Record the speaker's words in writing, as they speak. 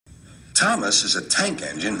Thomas is a tank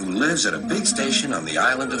engine who lives at a big station on the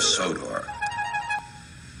island of Sodor.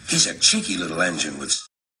 He's a cheeky little engine with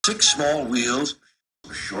 6 small wheels,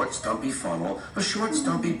 a short stumpy funnel, a short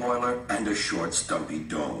stumpy boiler, and a short stumpy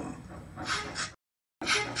dome.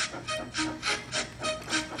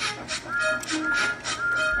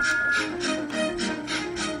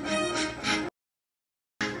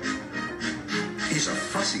 He's a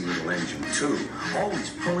fussy little engine, too,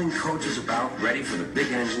 always pulling coaches about, ready for the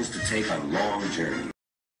big engines to take on long journeys.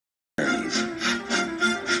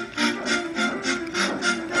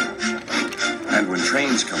 And when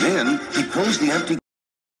trains come in, he pulls the empty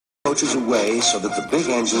coaches away so that the big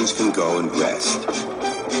engines can go and rest.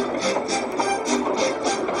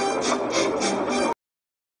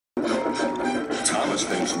 Thomas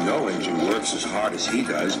thinks no engine works as hard as he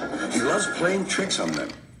does. He loves playing tricks on them,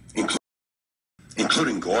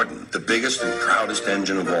 including Gordon, the biggest and proudest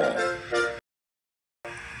engine of all.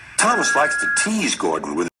 Thomas likes to tease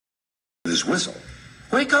Gordon with his whistle.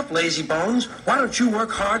 "Wake up, lazy bones. Why don't you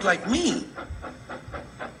work hard like me?"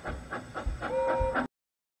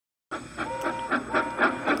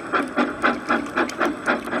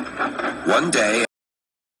 One day,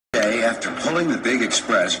 after pulling the big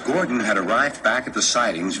express, Gordon had arrived back at the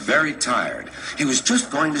sidings very tired. He was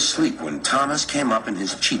just going to sleep when Thomas came up in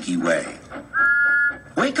his cheeky way.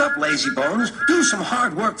 "Wake up, lazy bones. Do some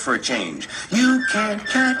hard work for a change. You can't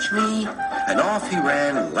catch me." And off he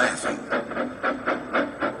ran, laughing.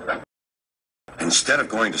 Instead of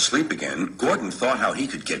going to sleep again, Gordon thought how he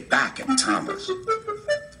could get back at Thomas.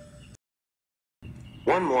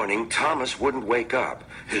 One morning, Thomas wouldn't wake up.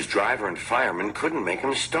 His driver and fireman couldn't make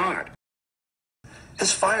him start.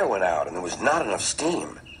 His fire went out and there was not enough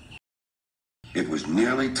steam. It was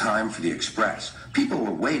nearly time for the express. People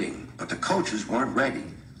were waiting, but the coaches weren't ready.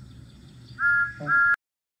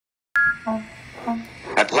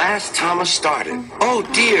 At last, Thomas started. Oh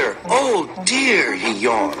dear, he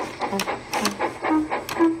yawned.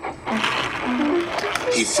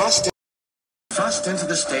 He fussed into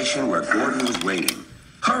the station where Gordon was waiting.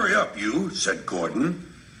 "Hurry up, you," said Gordon.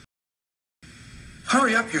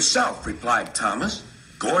 "Hurry up yourself," replied Thomas.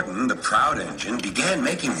 Gordon, the proud engine, began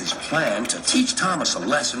making his plan to teach Thomas a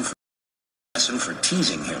lesson for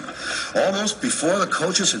teasing him. Almost before the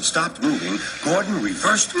coaches had stopped moving, Gordon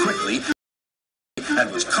reversed quickly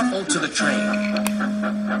and was coupled to the train.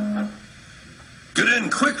 "Get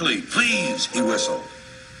in quickly, please," he whistled.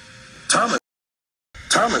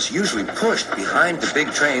 Thomas usually pushed behind the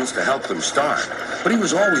big trains to help them start, but he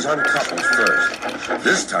was always uncoupled first.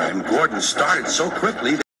 This time, Gordon started so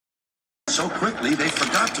quickly they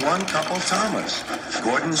forgot to uncouple Thomas.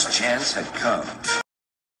 Gordon's chance had come.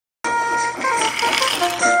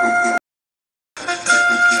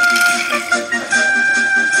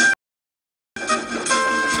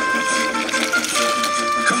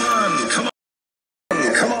 Come on,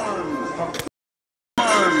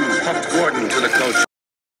 puffed Gordon to the coaches.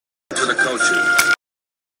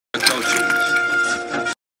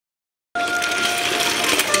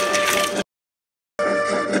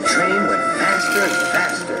 The train went faster and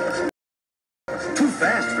faster. Too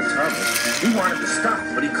fast for Thomas. He wanted to stop,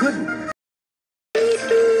 but he couldn't. Beep,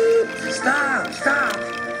 beep. Stop.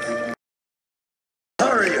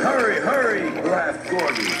 Hurry, laughed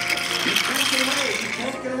Gordon. You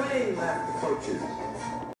can't get away, laughed the coaches.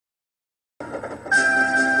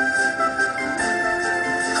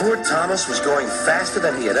 Poor Thomas was going faster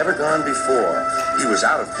than he had ever gone before. He was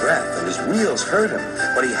out of breath and his wheels hurt him,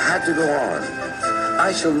 but he had to go on.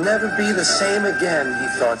 "I shall never be the same again," he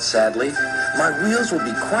thought sadly. "My wheels will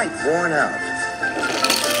be quite worn out."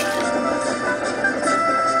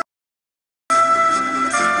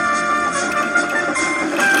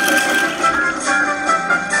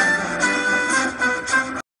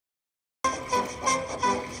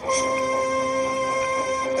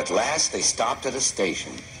 At last, they stopped at a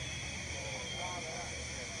station.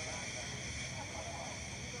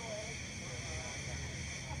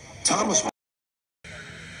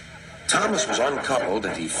 Thomas was uncoupled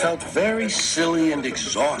and he felt very silly and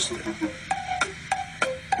exhausted.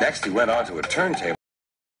 Next, he went on to a turntable,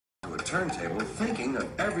 thinking of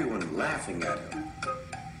everyone laughing at him.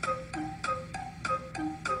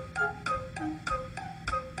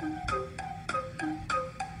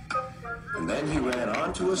 And then he ran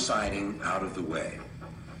onto a siding out of the way.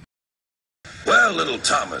 "Well, little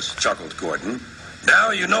Thomas," chuckled Gordon,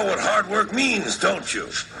 "now you know what hard work means, don't you?"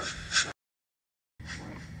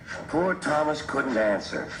 Poor Thomas couldn't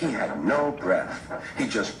answer. He had no breath. He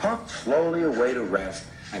just puffed slowly away to rest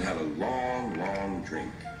and had a long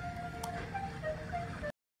drink.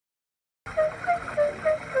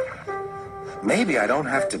 Maybe I don't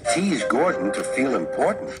have to tease Gordon to feel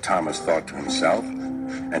important, Thomas thought to himself,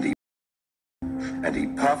 and he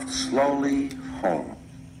puffed slowly home.